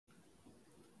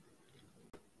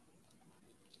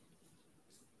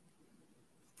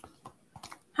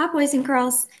Hi, boys and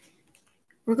girls.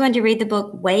 We're going to read the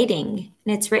book Waiting,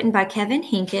 and it's written by Kevin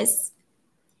Henkes.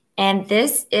 And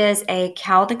this is a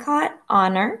Caldecott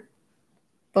Honor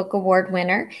Book Award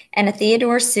winner and a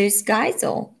Theodore Seuss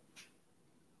Geisel.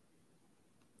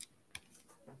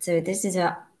 So this is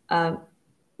a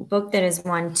book that has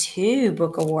won 2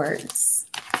 book awards.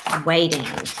 Waiting.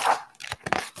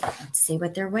 Let's see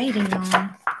what they're waiting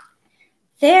on.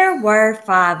 There were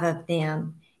 5 of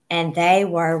them, and they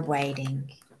were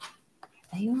waiting.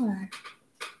 They are.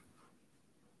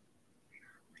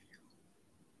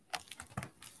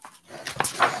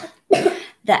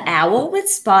 The owl with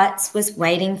spots was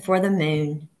waiting for the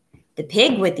moon. The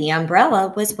pig with the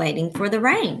umbrella was waiting for the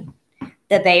rain.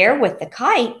 The bear with the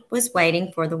kite was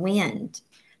waiting for the wind.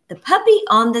 The puppy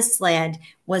on the sled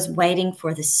was waiting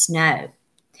for the snow.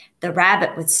 The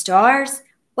rabbit with stars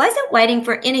wasn't waiting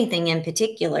for anything in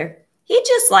particular. He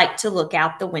just liked to look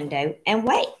out the window and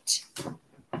wait.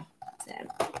 So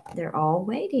they're all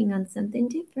waiting on something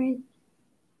different.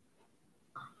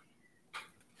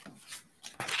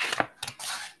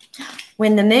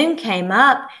 When the moon came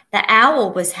up, the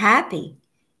owl was happy.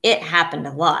 It happened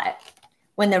a lot.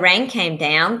 When the rain came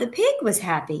down, the pig was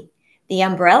happy. The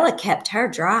umbrella kept her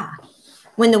dry.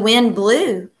 When the wind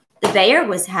blew, the bear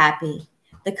was happy.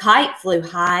 The kite flew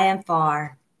high and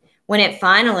far. When it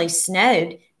finally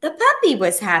snowed, the puppy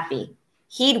was happy.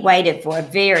 He'd waited for a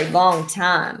very long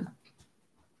time.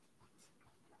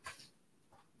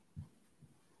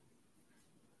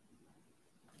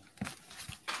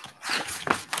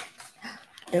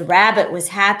 The rabbit was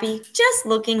happy just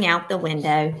looking out the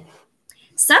window.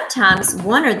 Sometimes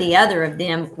one or the other of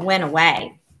them went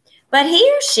away, but he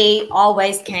or she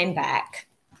always came back.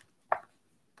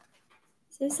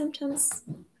 So sometimes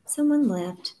someone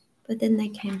left, but then they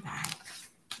came back.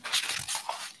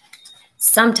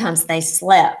 Sometimes they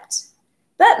slept,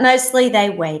 but mostly they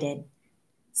waited.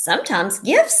 Sometimes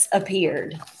gifts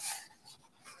appeared.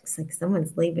 Looks like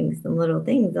someone's leaving some little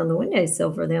things on the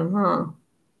windowsill for them, huh?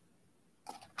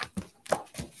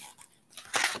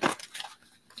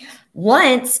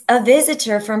 Once a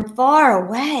visitor from far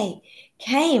away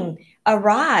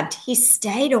arrived. He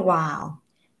stayed a while.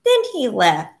 Then he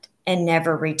left and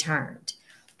never returned.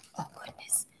 Oh,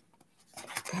 goodness.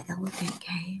 The elephant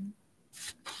came.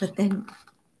 But then,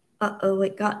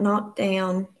 it got knocked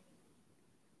down.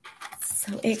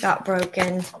 So it got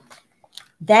broken.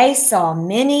 They saw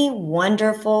many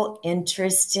wonderful,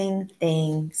 interesting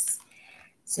things.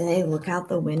 So they look out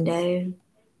the window.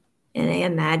 And they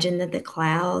imagine that the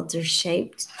clouds are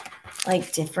shaped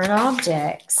like different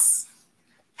objects.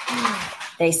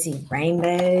 They see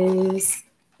rainbows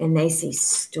and they see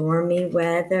stormy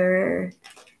weather.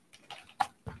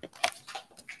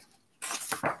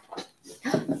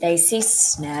 They see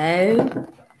snow.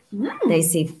 They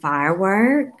see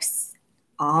fireworks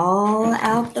all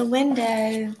out the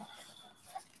window.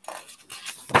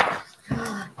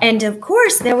 And of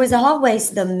course, there was always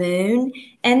the moon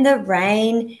and the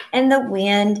rain and the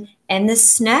wind and the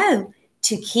snow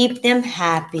to keep them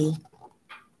happy.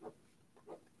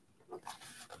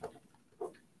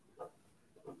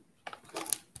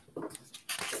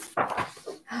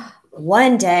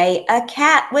 One day, a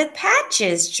cat with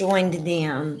patches joined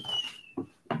them.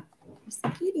 There's the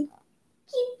kitty.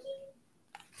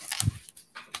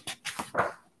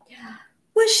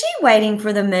 Was she waiting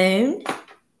for the moon?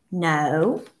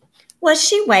 No. Was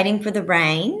she waiting for the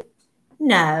rain?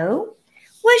 No.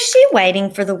 Was she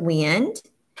waiting for the wind?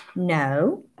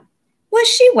 No. Was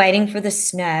she waiting for the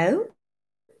snow?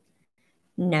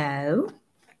 No.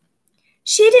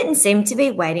 She didn't seem to be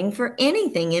waiting for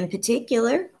anything in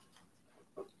particular.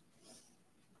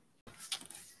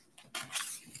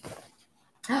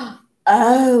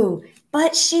 Oh,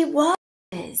 but she was.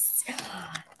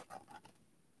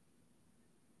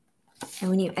 And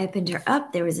when you opened her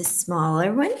up, there was a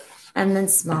smaller one, and then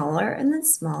smaller, and then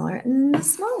smaller, and then the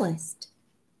smallest.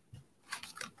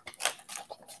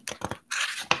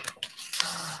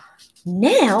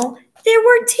 Now there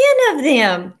were 10 of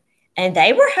them, and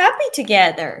they were happy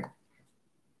together.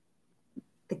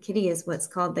 The kitty is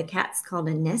the cat's called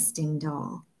a nesting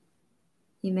doll.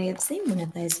 You may have seen one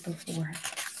of those before.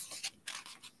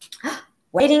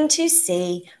 Waiting to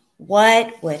see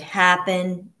what would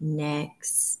happen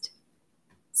next.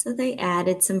 So they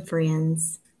added some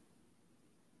friends.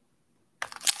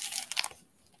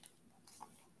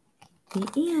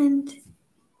 The end.